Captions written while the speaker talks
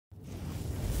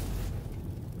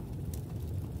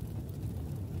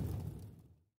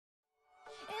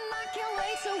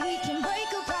so we can break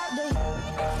apart the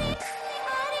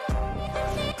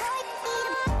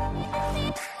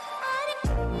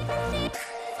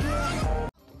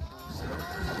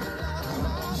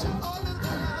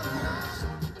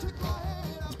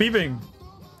It's beeping.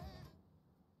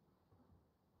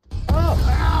 Oh!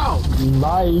 Ow!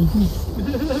 Nice.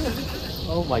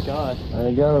 Oh my god. There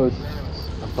it goes.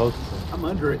 I'm focusing. I'm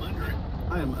under it.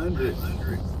 I am under it.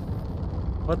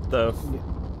 What the?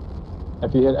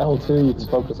 If you hit L2, you can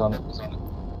focus on it.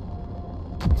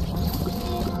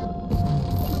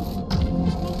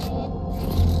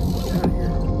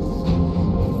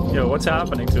 Yo, what's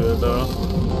happening to it though?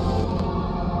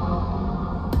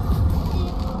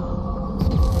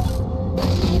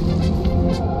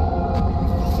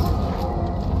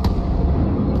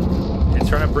 It's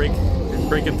trying to break. It's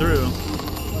breaking through.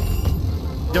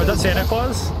 Yo, is that Santa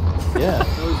Claus? Yeah.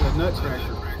 That was a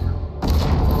nutcracker.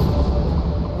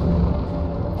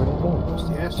 Where'd it go? What's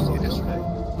the astronaut yesterday?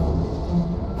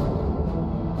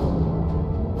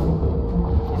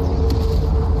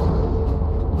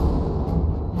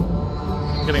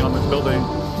 I'm getting on this building.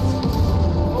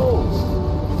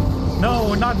 Oh!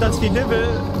 No, not Dusty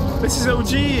Divot. This is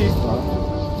OG.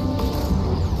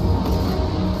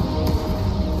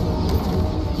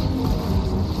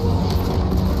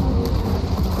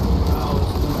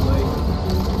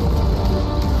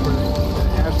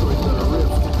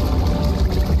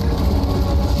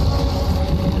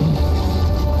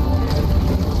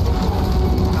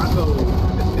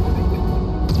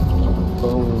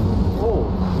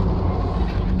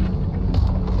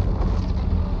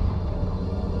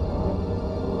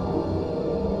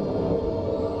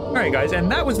 Alright guys, and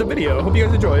that was the video. Hope you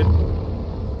guys enjoyed. I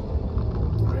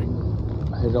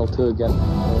hit L2 again.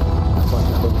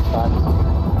 Back.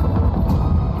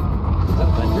 Is that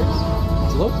Avengers?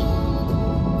 It's Loki.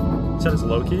 You said it's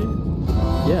Loki?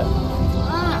 Yeah.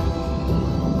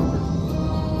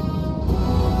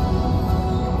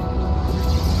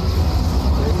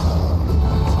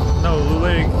 No,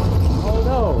 Lulig. Oh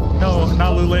no! No,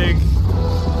 not Lulig.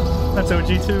 That's OG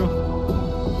too.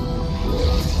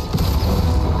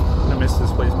 I miss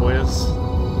this place, boys.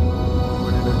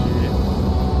 Where did OG?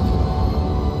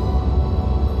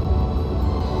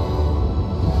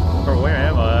 Or where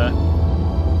am I?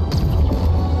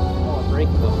 Oh, I'm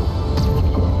breaking them.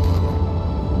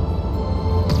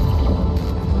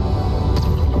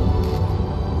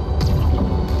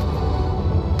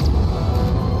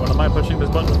 What am I pushing this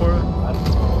button for? I don't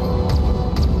know.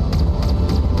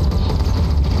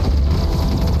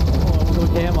 Oh, I'm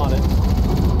going cam on it.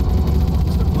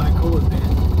 It's the black hole event.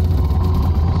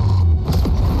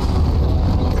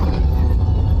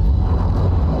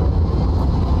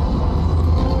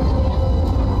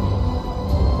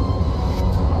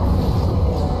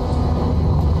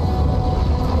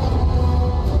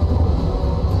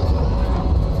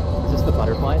 Is this the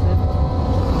butterfly thing?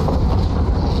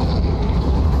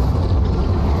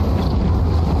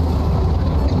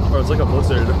 Or it's like a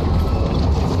blizzard. Do you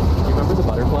remember the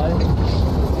butterfly?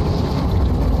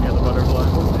 Yeah, the butterfly.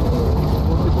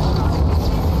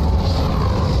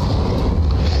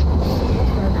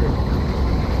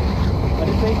 I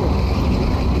didn't take it.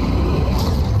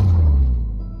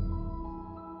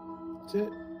 That's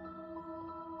it.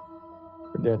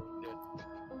 We're dead.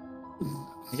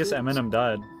 I guess Eminem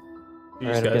died. These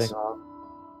Alright, I'm guys. getting off.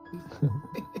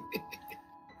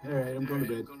 Alright, I'm going to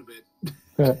bed.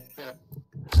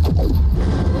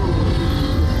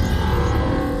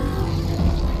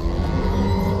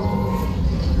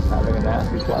 Having a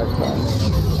nasty flashback.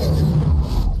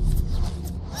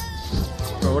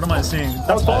 Bro, what am I seeing?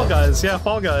 That's Fall Guys. Yeah,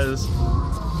 Fall Guys.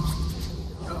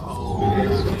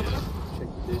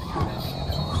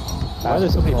 Why are there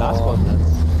so many basketball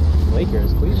nets?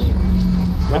 Lakers, please.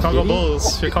 Chicago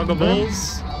Bulls. Chicago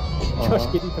Bulls. Josh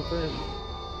Giddey confirmed.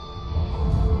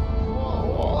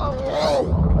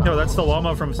 Yo, that's the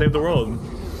llama from Save the World.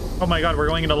 Oh my god, we're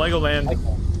going into Legoland.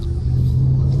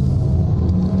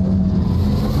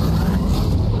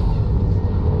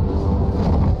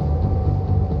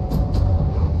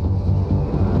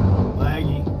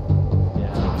 Laggy.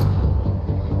 Yeah.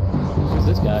 Who's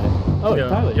this guy? Oh, Yo,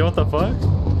 Tyler. yo, what the fuck?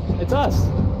 It's us.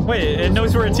 Wait, it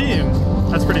knows we're a team.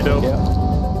 That's pretty dope. Yeah.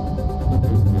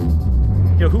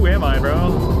 Yo, who am I, bro?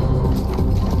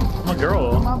 I'm a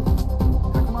girl. How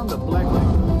come I'm the black lady?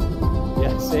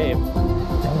 Yeah, same.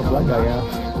 I'm a black guy, yeah.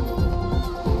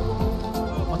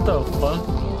 What the fuck?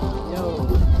 Yo.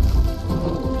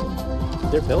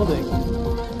 They're building.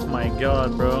 Oh my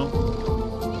god, bro.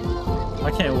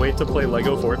 I can't wait to play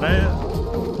Lego Fortnite.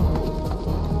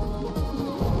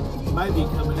 Might be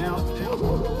coming out.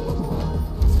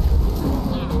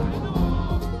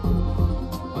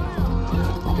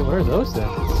 those things?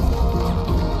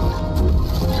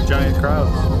 Giant crab.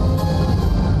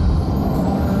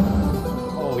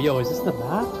 Oh, yo, is this the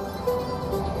map?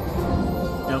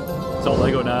 Yep, it's all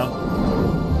Lego now.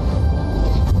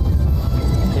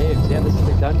 Caves, yeah, this is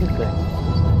the dungeon thing.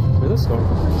 Where are those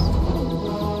stormtroopers?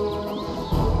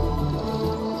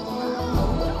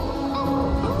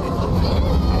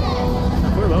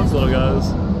 Who are those little guys?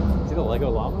 Is it a Lego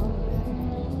llama?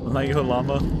 Lego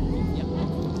llama.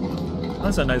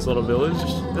 That's a nice little village.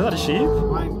 Is that a sheep?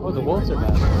 Oh, the wolves are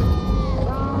back.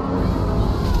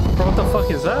 Bro, what the fuck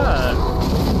is that?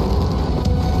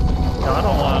 No, I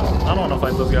don't want to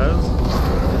fight those guys.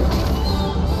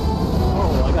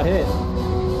 Oh, I got hit.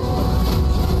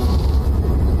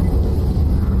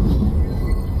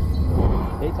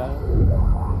 Hey, Tyler.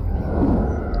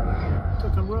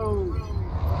 Took a road.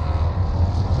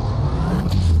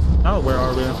 Oh, where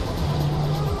are we?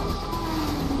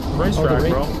 Racetrack,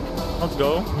 bro. Let's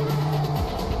go.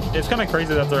 It's kind of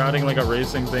crazy that they're adding like a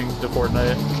racing thing to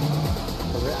Fortnite.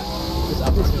 This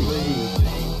update's pretty huge.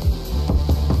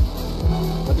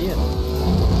 Let me in.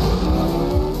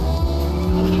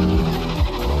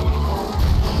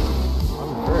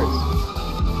 I'm first.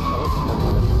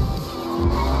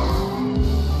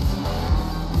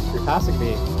 You're passing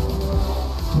me.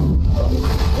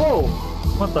 Whoa!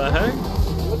 What the heck?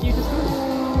 What did you just do?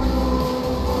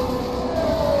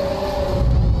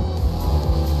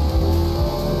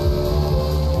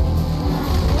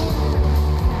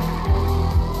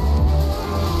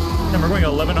 And we're going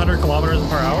 1,100 kilometers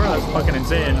per hour? That's fucking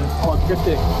insane. Oh, I'm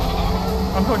drifting.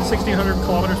 I'm going 1,600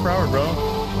 kilometers per hour, bro.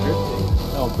 Drifting.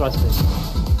 Oh, trust me.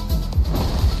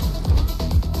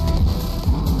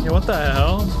 Yeah, what the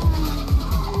hell?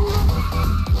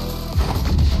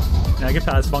 Yeah, get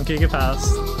past, Funky, get past.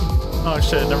 Oh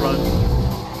shit, never mind.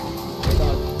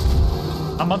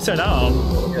 I'm upside down.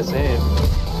 Yeah, same.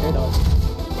 Air dodge.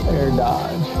 Air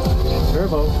dodge.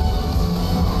 Turbo.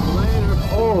 Later.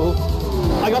 Oh!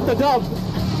 I got the dub!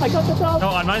 I got the dub! No,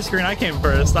 on my screen I came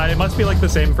first. It must be like the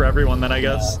same for everyone then, I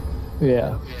guess.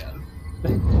 Yeah.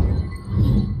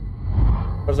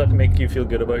 What does that make you feel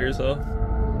good about yourself?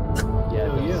 Yeah,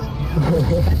 Oh,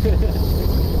 yeah.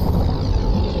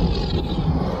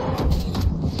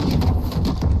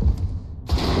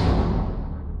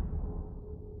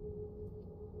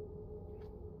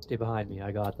 Stay behind me,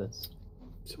 I got this.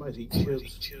 Somebody's eating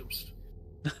chips.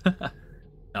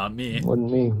 Not me.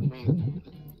 Wasn't me.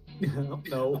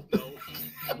 No.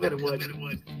 I bet it would.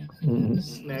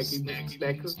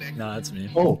 Snacky. Nah, that's me.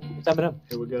 Oh, it's Eminem.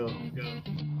 Here we go.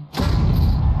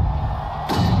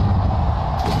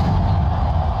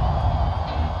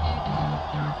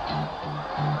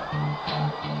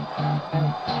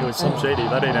 It was some shady.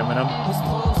 That ain't Eminem. His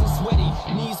palms are sweaty,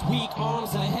 knees weak,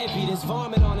 arms are heavy. There's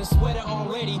vomit on his sweater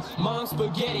already. Mom's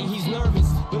spaghetti, he's nervous,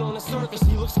 but on the surface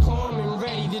he looks calm and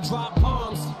ready to drop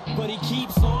bombs. But he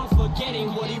keeps on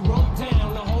forgetting what he wrote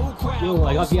down. The whole crowd. Yo,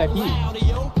 I got goes so VIP. loud,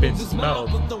 he opens Vince his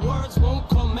mouth, but the words won't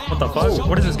come out. What the fuck?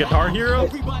 What is this, Guitar Hero?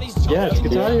 Yeah, it's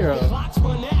Guitar Hero. Clock's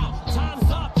run out,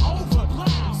 time's up, over,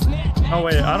 loud, snap back. Oh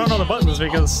wait, I don't know the buttons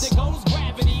because There goes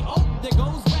gravity, there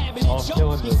goes gravity. Oh, I'm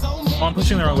killing He's this. so mad. I'm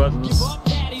pushing the wrong buttons. Give up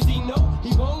daddies, he know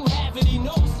he won't have it, he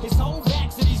knows his whole back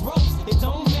to these ropes. It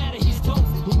don't matter, he's close.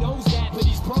 He knows that, but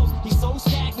he's pros. He's so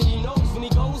stagnant, he knows when he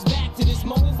goes back to this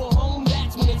mobile home.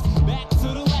 That's when it's back to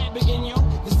the lab again, yo.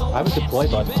 This old I have a deploy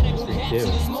rap, button so you on better the go screen, capture too.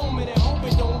 this moment and hope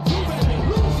it don't do better.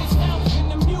 Lose yourself in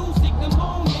the music, the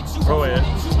moment you Oh, wait. want it,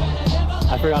 you better never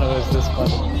I forgot it was this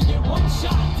button. only get one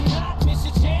shot. Do not miss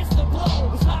your chance to blow.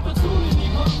 This opportunity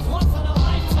comes once in a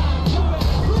lifetime. You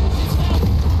better lose yourself.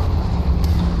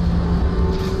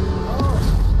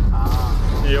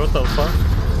 Yeah, what the fuck?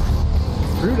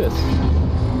 Brutus.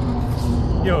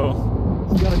 Yo,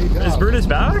 You got a new job. is Brutus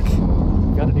back?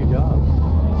 You got a new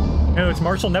job. No, it's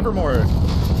Marshall Nevermore.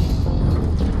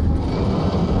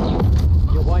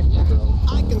 Yo, why bro?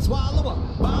 I can swallow a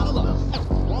bottle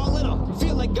up, wall it up,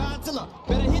 feel like Godzilla.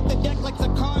 Better hit the deck like the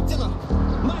car dealer.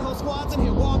 My whole squad's in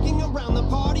here walking around the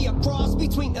party, a cross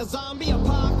between a zombie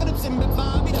apocalypse and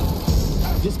Bobby.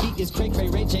 This beat is cray cray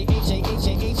ray J H A H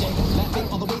A H A. Laughing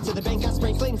all the way to the bank. I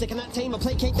spray flames that cannot tame or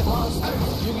placate the monster.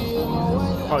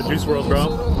 Oh, Juice WRLD, bro.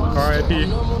 R.I.P.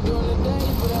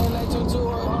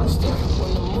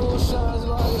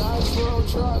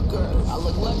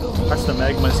 That's the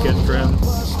magma skin for him.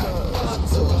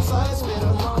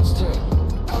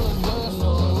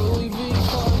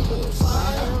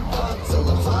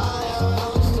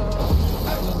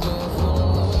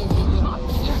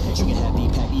 Trigger happy,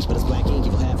 pack each, but it's black ink.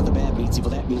 Evil half of the bad beats. Evil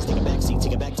that means take a back seat,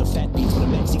 take it back to fat beats. With a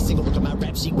maxi single, look at my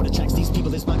rap sheet. What attracts these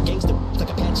people is my gangster. Like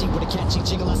Apache with a catchy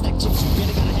jiggle. I stack chips. You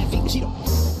better got a half She don't.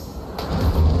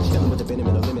 She feeling with the venom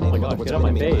and eliminating. Oh my God, get on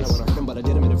my face. But I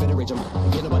did him in a federation.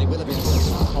 Get nobody will be. I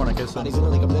wanna kiss him. Body's in a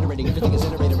league obliterating. Everything is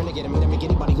iterated. Renegade. I mean, I make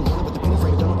anybody who want it with the pen and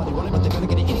frame. Don't nobody want it, but they're gonna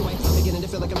get it anyway. I'm beginning to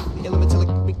feel like I'm elemental.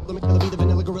 Let me be the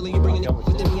vanilla gorilla. You're bringing it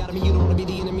within me, out of me. You don't wanna be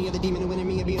the enemy of the demon who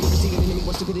enemy of being the receiving enemy.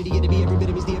 What's stupidity? To be every bit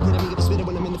of me's the epitome of a spitter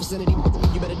when I'm in the vicinity.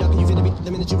 You better duck and you finna be.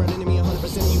 The minute you run into me,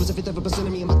 100% of you is a fifth of a percent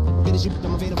of me. I'm finish you.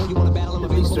 I'm available. You wanna battle? I'm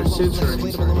available. I'm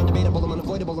unavoidable. I'm undebatable. I'm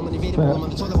unavoidable. I'm unevadable. I'm on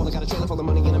the toilet bowl. I got a trailer full of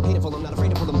money and I'm paid for. I'm not afraid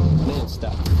to pull them. Man,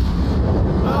 stop.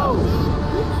 Oh!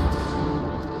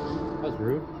 That was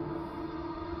rude.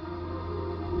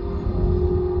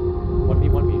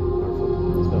 1v1v.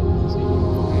 Let's go. Let's see.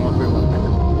 1v1.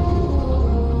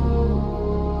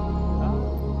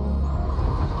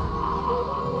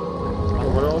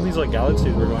 What are all these like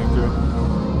galaxies we're going through?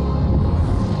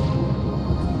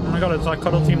 Oh my god, it's like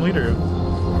Cuddle Team Leader.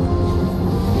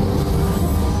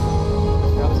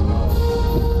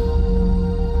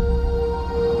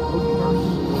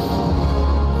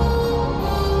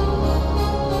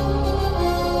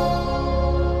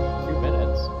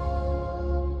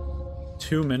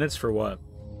 Two minutes for what?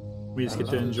 We just get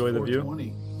to enjoy the view.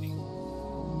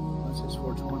 This is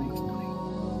 420.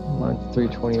 Mine's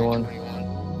 321.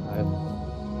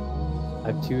 I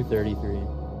have 233.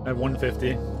 I have 150.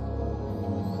 You're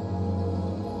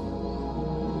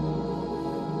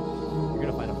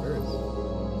gonna find a first.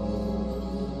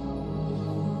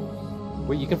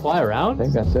 Wait, you can fly around? I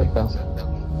think that's it though.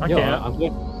 I Yo, can't. I'm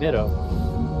good. Ditto.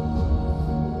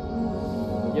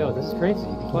 Yo, this is crazy. You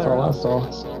can fly That's all I around.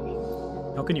 saw.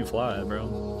 How can you fly, bro?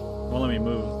 Won't let me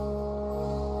move.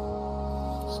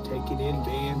 Just take it in,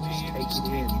 man. Just take it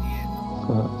in.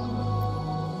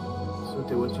 So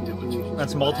they want you to do.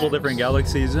 That's multiple different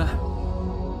galaxies.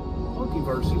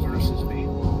 Multiverses versus me.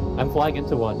 I'm flying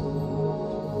into one.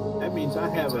 That means I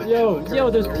have a. Yo,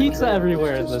 there's pizza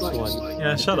everywhere in this one.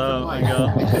 Yeah, shut up. My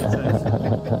god.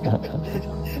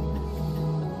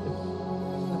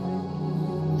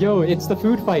 Yo, it's the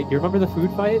food fight. You remember the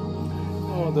food fight?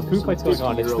 Oh, the food fight's going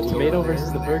on. It's the tomato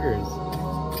versus the burgers.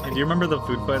 Hey, do you remember the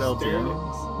food fight LT? Is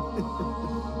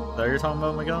that what you're talking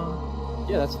about, my god?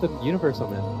 Yeah, that's the universe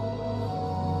I'm in.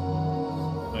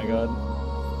 My god.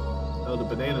 Oh, the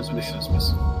bananas missing.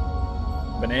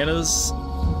 Bananas?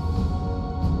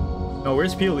 Oh,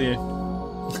 where's Peely?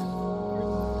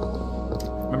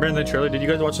 Remember in the trailer? Did you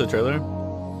guys watch the trailer?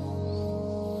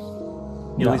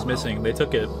 Peely's missing. They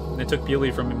took it. They took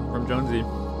Peely from Jonesy.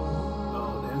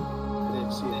 Oh, man. I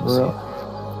didn't see it. Real.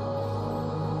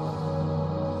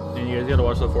 And you guys gotta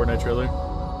watch the Fortnite trailer.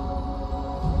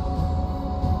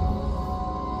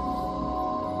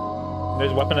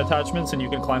 There's weapon attachments and you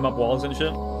can climb up walls and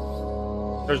shit.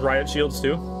 There's riot shields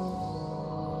too.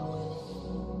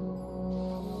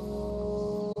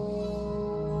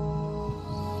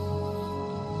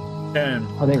 And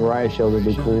I think riot shield would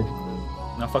be cool.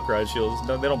 nah, fuck riot shields. They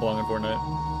don't belong in Fortnite.